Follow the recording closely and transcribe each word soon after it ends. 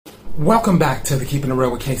Welcome back to the Keeping It Real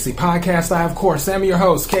with KC podcast. I, of course, am your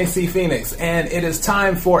host, KC Phoenix, and it is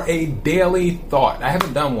time for a daily thought. I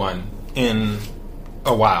haven't done one in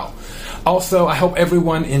a while. Also, I hope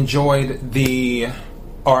everyone enjoyed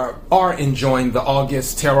are enjoying the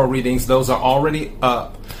August tarot readings. Those are already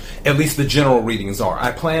up. At least the general readings are.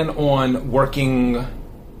 I plan on working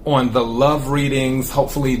on the love readings,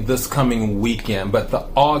 hopefully this coming weekend, but the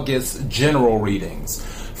August general readings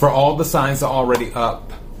for all the signs are already up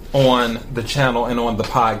on the channel and on the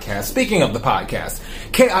podcast. Speaking of the podcast,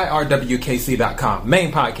 KIRWKC.com,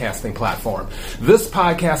 main podcasting platform. This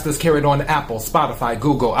podcast is carried on Apple, Spotify,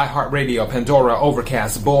 Google, iHeartRadio, Pandora,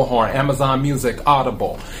 Overcast, Bullhorn, Amazon Music,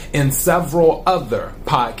 Audible, and several other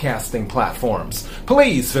podcasting platforms.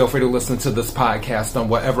 Please feel free to listen to this podcast on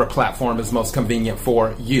whatever platform is most convenient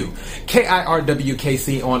for you.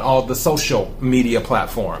 KIRWKC on all the social media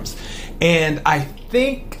platforms. And I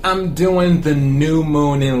think I'm doing the new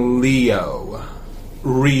moon in Leo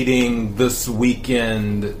reading this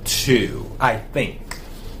weekend too, I think.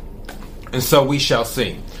 And so we shall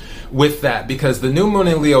see with that, because the new moon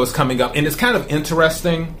in Leo is coming up, and it's kind of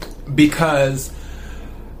interesting because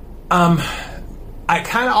I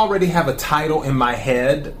kind of already have a title in my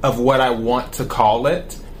head of what I want to call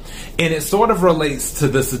it, and it sort of relates to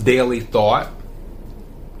this daily thought.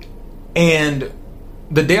 And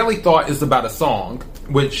the daily thought is about a song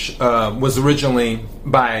which was originally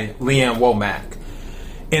by Leanne Womack,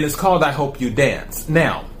 and it's called I Hope You Dance.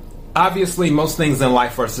 Now, obviously, most things in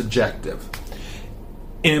life are subjective.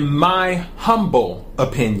 In my humble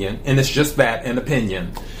opinion, and it's just that, an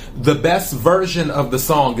opinion, the best version of the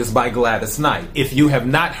song is by Gladys Knight. If you have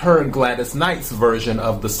not heard Gladys Knight's version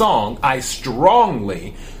of the song, I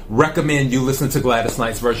strongly recommend you listen to Gladys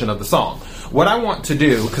Knight's version of the song. What I want to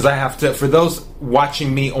do, because I have to, for those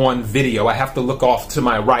watching me on video, I have to look off to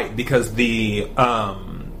my right because the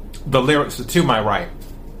lyrics are to my right.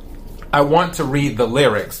 I want to read the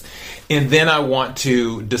lyrics, and then I want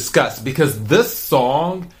to discuss, because this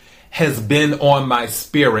song has been on my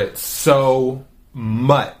spirit so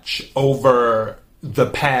much over the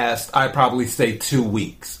past, I'd probably say 2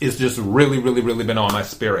 weeks. It's just really, really, really been on my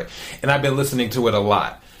spirit, and I've been listening to it a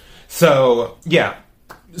lot. So, yeah.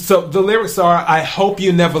 So the lyrics are, I hope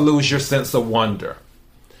you never lose your sense of wonder.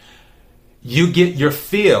 You get your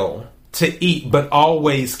fill to eat, but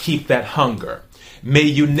always keep that hunger. May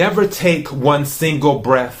you never take one single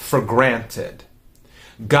breath for granted.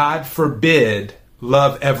 God forbid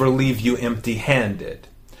love ever leave you empty-handed.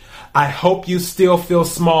 I hope you still feel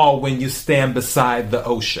small when you stand beside the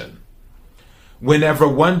ocean. Whenever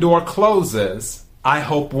one door closes, I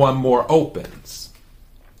hope one more opens.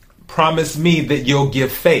 Promise me that you'll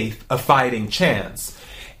give faith a fighting chance.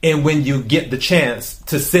 And when you get the chance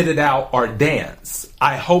to sit it out or dance,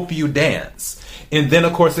 I hope you dance. And then,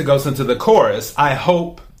 of course, it goes into the chorus. I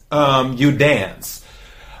hope you dance.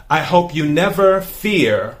 I hope you never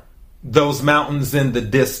fear those mountains in the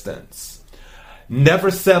distance. Never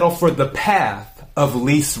settle for the path of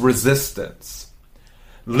least resistance.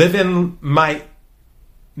 Living might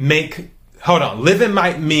mean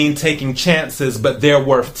taking chances, but they're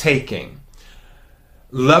worth taking.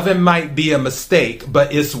 Loving might be a mistake,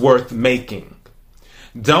 but it's worth making.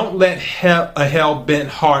 Don't let a hell-bent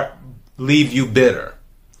heart leave you bitter.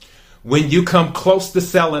 When you come close to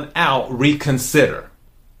selling out, reconsider.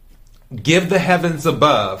 Give the heavens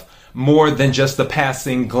above more than just a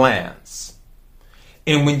passing glance.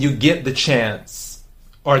 And when you get the chance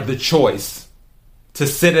or the choice to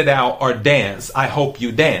sit it out or dance, I hope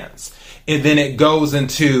you dance. And then it goes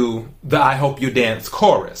into the I hope you dance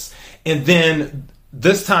chorus. And then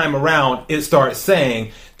this time around, it starts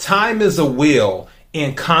saying, time is a wheel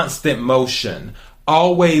in constant motion,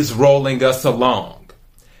 always rolling us along.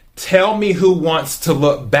 Tell me who wants to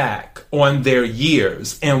look back on their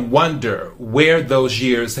years and wonder where those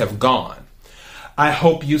years have gone. I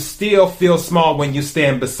hope you still feel small when you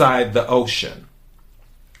stand beside the ocean.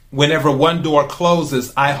 Whenever one door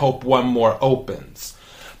closes, I hope one more opens.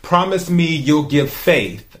 Promise me you'll give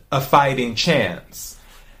faith a fighting chance.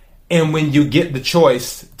 And when you get the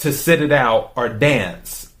choice to sit it out or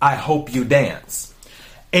dance, I hope you dance.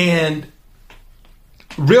 And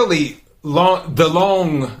really, the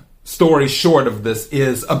long story short of this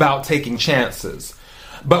is about taking chances.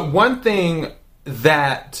 But one thing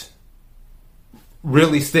that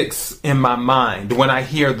really sticks in my mind when I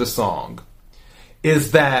hear the song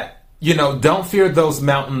is that, don't fear those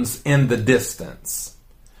mountains in the distance.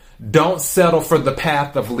 Don't settle for the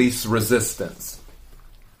path of least resistance.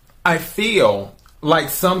 I feel like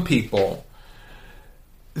some people,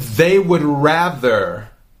 they would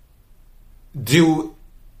rather do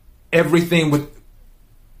everything with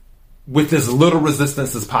with as little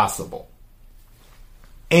resistance as possible.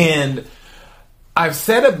 And I've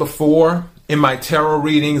said it before in my tarot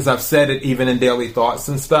readings. I've said it even in daily thoughts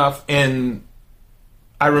and stuff. And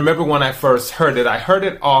I remember when I first heard it, I heard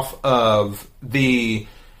it off of the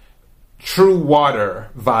True Water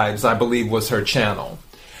Vibes, I believe was her channel.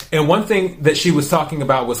 And one thing that she was talking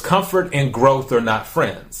about was comfort and growth are not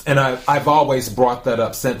friends. And I've always brought that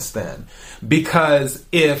up since then. Because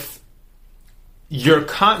if you're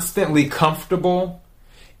constantly comfortable,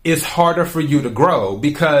 it's harder for you to grow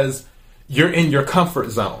because you're in your comfort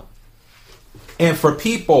zone. And for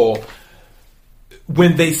people,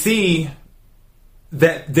 when they see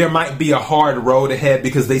that there might be a hard road ahead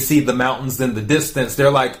because they see the mountains in the distance, they're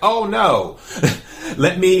like, oh no,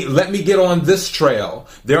 let me get on this trail.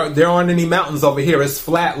 There aren't any mountains over here. It's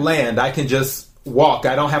flat land. I can just walk.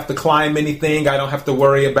 I don't have to climb anything. I don't have to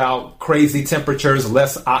worry about crazy temperatures,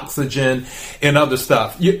 less oxygen, and other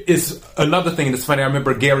stuff. It's another thing that's funny. I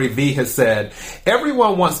remember Gary Vee has said,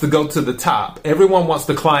 everyone wants to go to the top. Everyone wants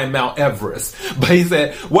to climb Mount Everest. But he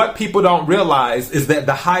said, what people don't realize is that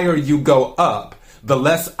the higher you go up, the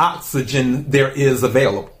less oxygen there is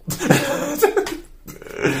available.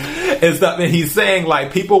 And he's saying,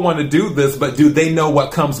 like, people want to do this, but do they know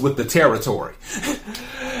what comes with the territory?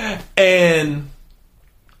 And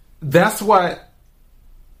that's what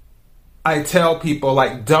I tell people,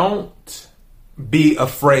 like, don't be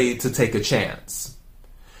afraid to take a chance.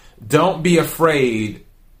 Don't be afraid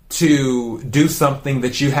to do something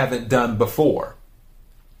that you haven't done before.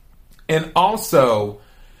 And also,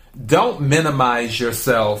 don't minimize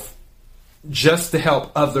yourself just to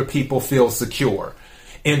help other people feel secure.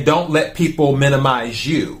 And don't let people minimize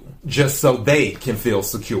you just so they can feel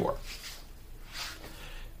secure.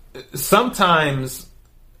 Sometimes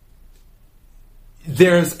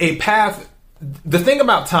there's a path. The thing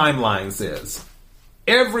about timelines is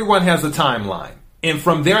everyone has a timeline. And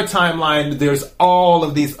from their timeline, there's all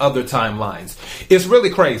of these other timelines. It's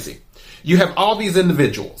really crazy. You have all these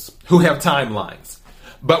individuals who have timelines.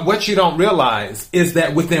 But what you don't realize is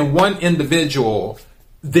that within one individual,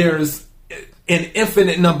 there's an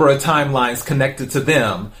infinite number of timelines connected to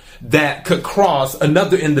them that could cross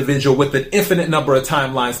another individual with an infinite number of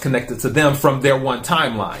timelines connected to them from their one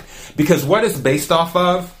timeline. Because what it's based off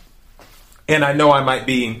of, and I know I might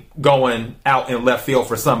be going out in left field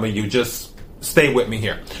for some of you, just stay with me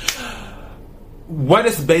here. What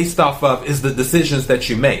it's based off of is the decisions that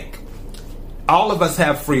you make. All of us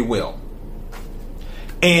have free will.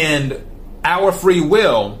 And our free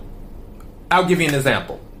will, I'll give you an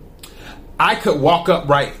example. I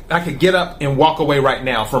could get up and walk away right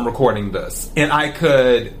now from recording this. And I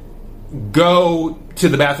could go to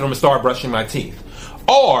the bathroom and start brushing my teeth.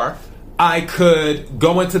 Or I could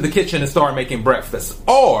go into the kitchen and start making breakfast.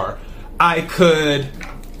 Or I could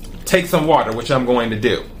take some water, which I'm going to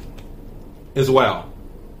do as well.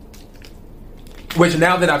 Which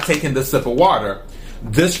now that I've taken this sip of water,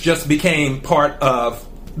 this just became part of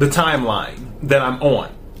the timeline that I'm on.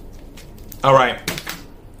 All right.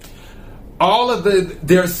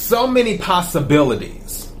 There's so many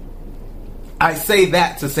possibilities. I say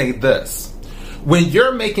that to say this. When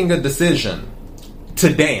you're making a decision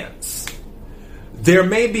to dance, there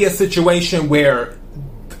may be a situation where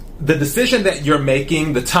the decision that you're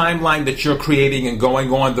making, the timeline that you're creating and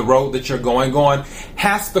going on, the road that you're going on,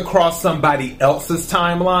 has to cross somebody else's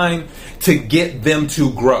timeline to get them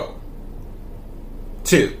to grow,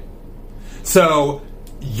 too. So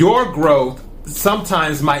your growth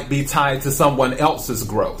sometimes might be tied to someone else's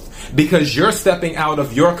growth because you're stepping out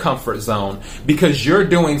of your comfort zone, because you're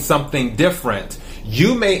doing something different.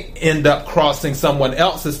 You may end up crossing someone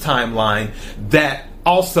else's timeline that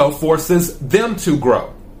also forces them to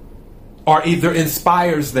grow or either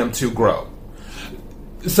inspires them to grow.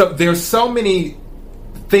 So there's so many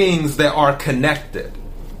things that are connected,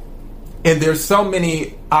 and there's so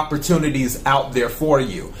many opportunities out there for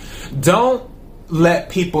you. Don't let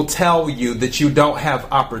people tell you that you don't have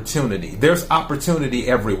opportunity. There's opportunity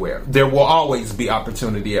everywhere. There will always be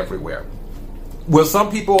opportunity everywhere. Will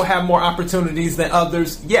some people have more opportunities than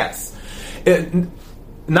others? Yes.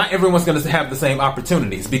 Not everyone's going to have the same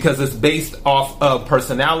opportunities because it's based off of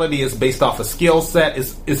personality, it's based off of skill set,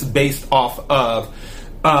 it's based off of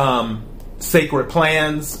sacred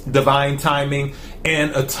plans, divine timing,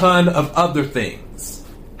 and a ton of other things.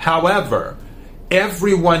 However,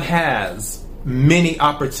 everyone has many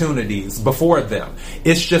opportunities before them.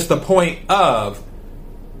 It's just a point of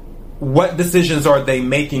what decisions are they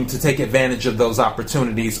making to take advantage of those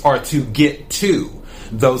opportunities or to get to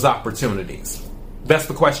those opportunities. That's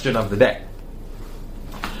the question of the day.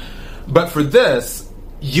 But for this,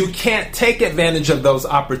 you can't take advantage of those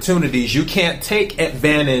opportunities. You can't take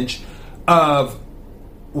advantage of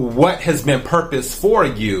what has been purposed for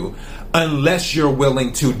you unless you're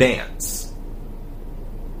willing to dance.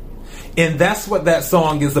 And that's what that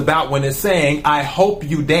song is about when it's saying, I hope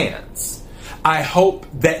you dance. I hope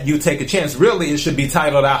that you take a chance. Really, it should be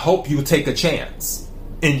titled, I hope you take a chance.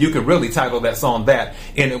 And you could really title that song that,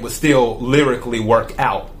 and it would still lyrically work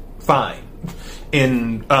out fine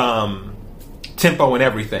in tempo and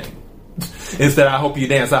everything. Instead, I hope you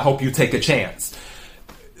dance, I hope you take a chance.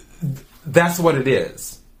 That's what it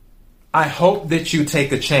is. I hope that you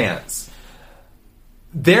take a chance.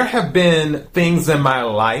 There have been things in my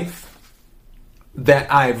life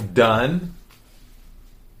that I've done.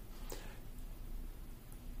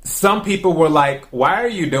 Some people were like, why are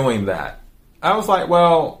you doing that? I was like,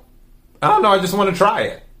 well, I don't know. I just want to try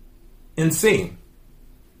it and see.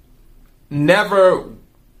 Never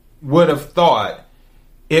would have thought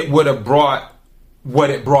it would have brought what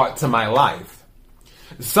it brought to my life.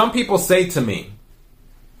 Some people say to me,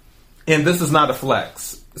 and this is not a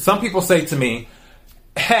flex, some people say to me,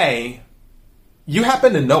 hey, you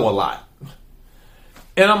happen to know a lot.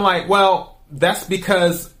 And I'm like, well, that's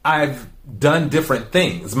because I've done different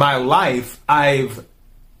things. My life, I've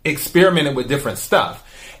experimented with different stuff.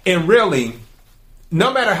 And really,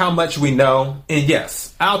 no matter how much we know, and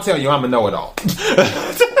yes, I'll tell you I'm a know-it-all.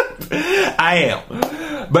 I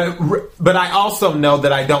am. But I also know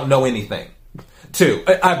that I don't know anything, too.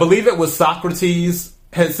 I believe it was Socrates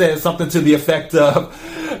had said something to the effect of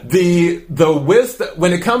the wisdom,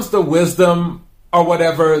 when it comes to wisdom or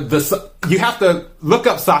whatever, you have to look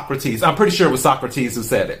up Socrates. I'm pretty sure it was Socrates who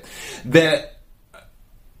said it. That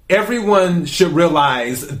everyone should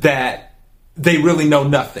realize that they really know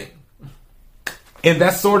nothing. And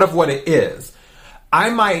that's sort of what it is. I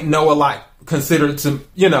might know a lot compared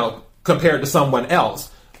to someone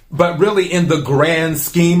else. But really, in the grand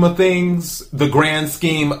scheme of things, the grand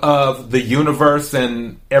scheme of the universe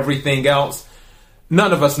and everything else,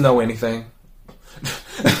 none of us know anything.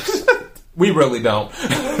 We really don't.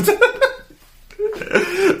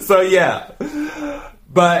 So, yeah.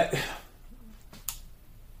 But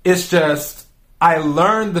it's just, I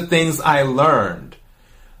learned the things I learned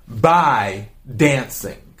by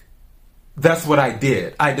dancing. That's what I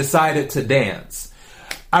did. I decided to dance.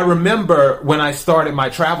 I remember when I started my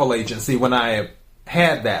travel agency, when I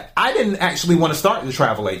had that, I didn't actually want to start the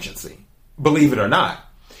travel agency, believe it or not.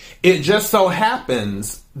 It just so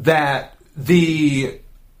happens that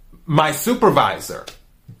my supervisor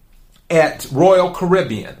at Royal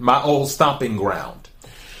Caribbean, my old stomping ground,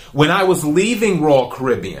 when I was leaving Royal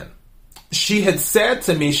Caribbean, she had said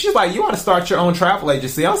to me, she's like, you want to start your own travel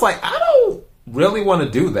agency? I was like, I don't really want to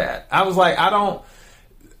do that. I was like, I don't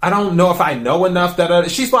know if I know enough that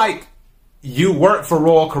she's like, you work for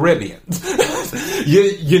Royal Caribbean.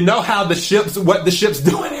 you know how what the ships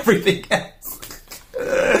do and everything else.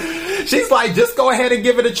 She's like, just go ahead and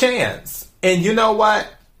give it a chance. And you know what?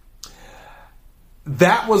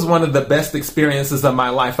 That was one of the best experiences of my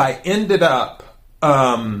life. I ended up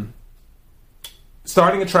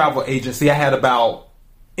starting a travel agency. I had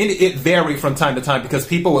it varied from time to time because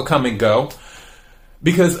people would come and go.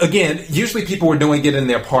 Because, again, usually people were doing it in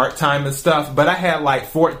their part-time and stuff, but I had like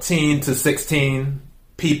 14 to 16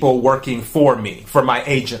 people working for me, for my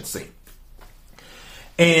agency.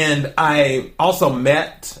 And I also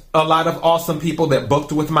met a lot of awesome people that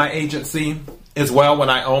booked with my agency as well when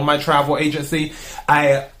I owned my travel agency.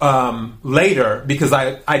 I later, because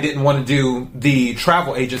I didn't want to do the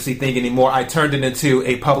travel agency thing anymore, I turned it into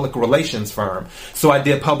a public relations firm. So I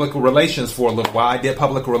did public relations for a little while. I did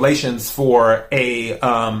public relations for an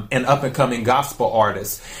up-and-coming gospel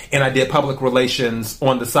artist. And I did public relations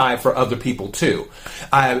on the side for other people too.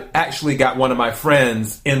 I actually got one of my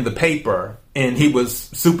friends in the paper, and he was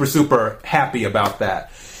super, super happy about that.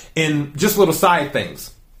 And just little side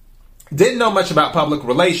things. Didn't know much about public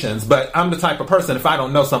relations, but I'm the type of person, if I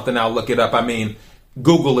don't know something, I'll look it up. I mean,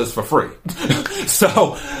 Google is for free.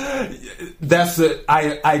 So that's it.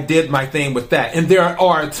 I did my thing with that. And there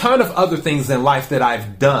are a ton of other things in life that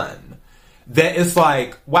I've done that it's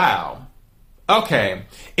like, wow, okay.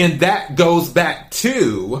 And that goes back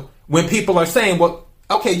to when people are saying, well,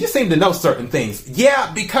 okay, you seem to know certain things.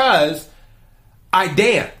 Yeah, because I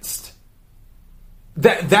danced.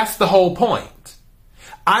 That's the whole point.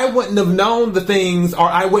 I wouldn't have known the things, or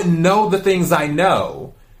I wouldn't know the things I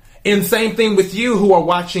know. And same thing with you who are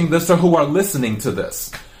watching this or who are listening to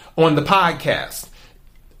this on the podcast.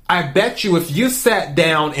 I bet you if you sat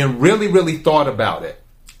down and really, really thought about it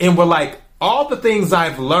and were like, all the things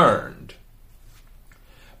I've learned,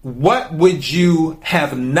 what would you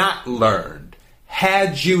have not learned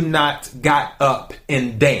had you not got up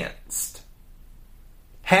and danced,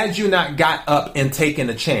 had you not got up and taken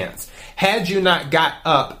a chance, had you not got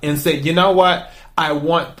up and said, you know what,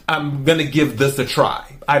 I'm going to give this a try.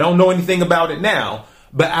 I don't know anything about it now,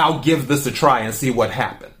 but I'll give this a try and see what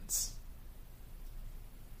happens.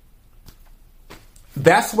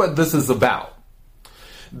 That's what this is about.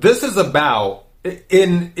 This is about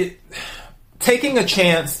taking a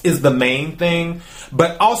chance is the main thing,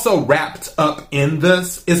 but also wrapped up in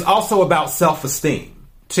this is also about self-esteem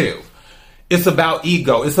too. It's about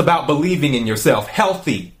ego. It's about believing in yourself.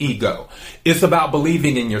 Healthy ego. It's about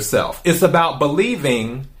believing in yourself. It's about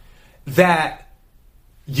believing that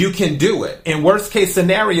you can do it. In worst case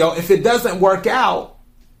scenario, if it doesn't work out,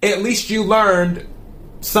 at least you learned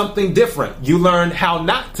something different. You learned how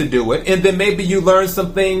not to do it. And then maybe you learned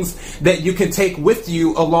some things that you can take with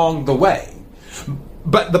you along the way.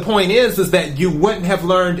 But the point is that you wouldn't have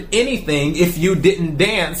learned anything if you didn't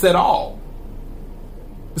dance at all.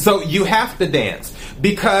 So you have to dance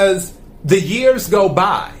because the years go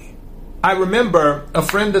by. I remember a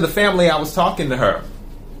friend of the family, I was talking to her,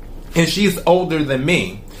 and she's older than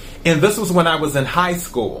me. And this was when I was in high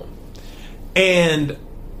school. And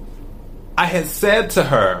I had said to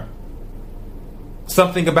her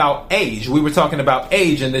something about age. We were talking about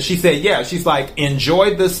age. And then she said, yeah, she's like,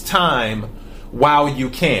 enjoy this time while you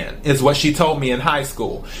can, is what she told me in high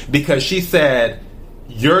school. Because she said,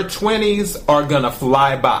 your 20s are going to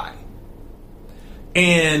fly by.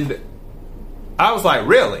 And I was like,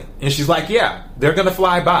 really? And she's like, yeah, they're going to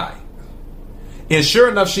fly by. And sure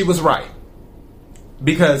enough, she was right.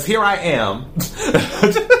 Because here I am.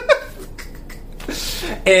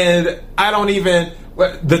 And I don't even...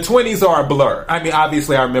 The 20s are a blur. I mean,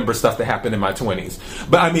 obviously I remember stuff that happened in my 20s.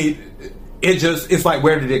 But I mean, it's like,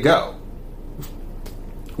 where did it go?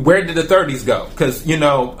 Where did the 30s go? Because,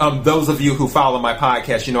 those of you who follow my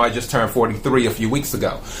podcast, I just turned 43 a few weeks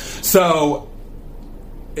ago. So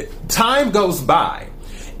time goes by.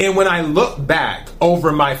 And when I look back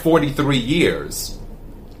over my 43 years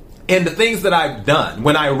and the things that I've done,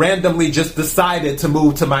 when I randomly just decided to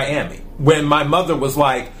move to Miami, when my mother was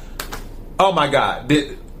like, oh my God,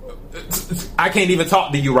 I can't even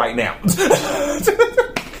talk to you right now.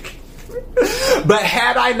 But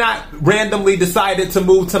had I not randomly decided to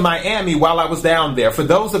move to Miami while I was down there, for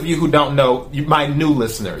those of you who don't know, my new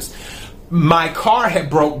listeners, my car had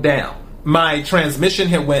broke down. My transmission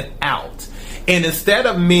had went out. And instead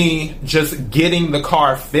of me just getting the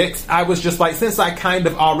car fixed, I was just like, since I kind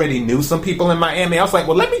of already knew some people in Miami, I was like,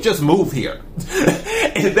 well, let me just move here.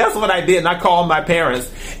 And that's what I did. And I called my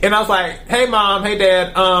parents. And I was like, hey, Mom, hey,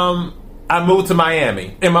 Dad, I moved to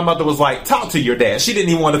Miami. And my mother was like, talk to your dad. She didn't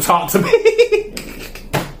even want to talk to me.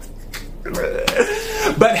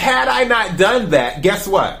 But had I not done that, guess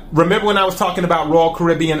what? Remember when I was talking about Royal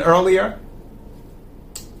Caribbean earlier?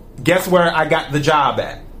 Guess where I got the job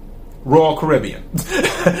at? Royal Caribbean.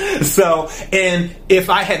 So, and if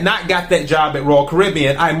I had not got that job at Royal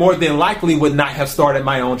Caribbean, I more than likely would not have started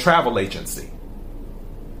my own travel agency.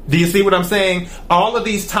 Do you see what I'm saying? All of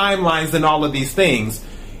these timelines and all of these things,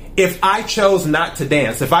 if I chose not to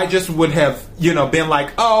dance, if I just would have, been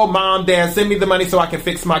like, oh, Mom, Dad, send me the money so I can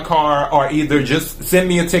fix my car, or either just send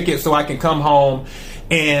me a ticket so I can come home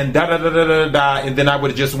and da-da-da-da-da-da, and then I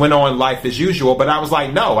would have just went on life as usual. But I was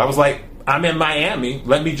like, no. I was like, I'm in Miami.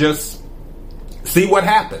 Let me just see what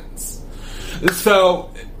happens.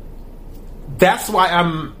 So that's why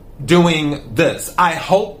I'm doing this. I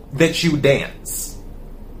hope that you dance.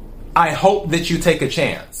 I hope that you take a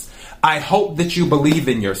chance. I hope that you believe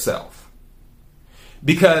in yourself.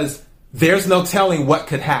 Because there's no telling what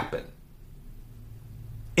could happen.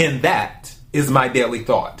 And that is my daily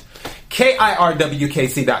thought.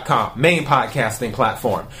 KIRWKC.com, main podcasting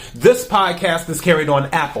platform. This podcast is carried on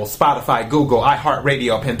Apple, Spotify, Google,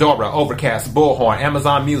 iHeartRadio, Pandora, Overcast, Bullhorn,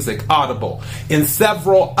 Amazon Music, Audible, and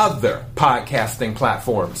several other podcasting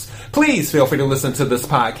platforms. Please feel free to listen to this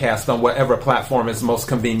podcast on whatever platform is most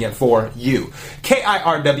convenient for you.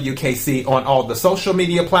 KIRWKC on all the social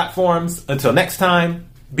media platforms. Until next time,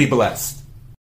 be blessed.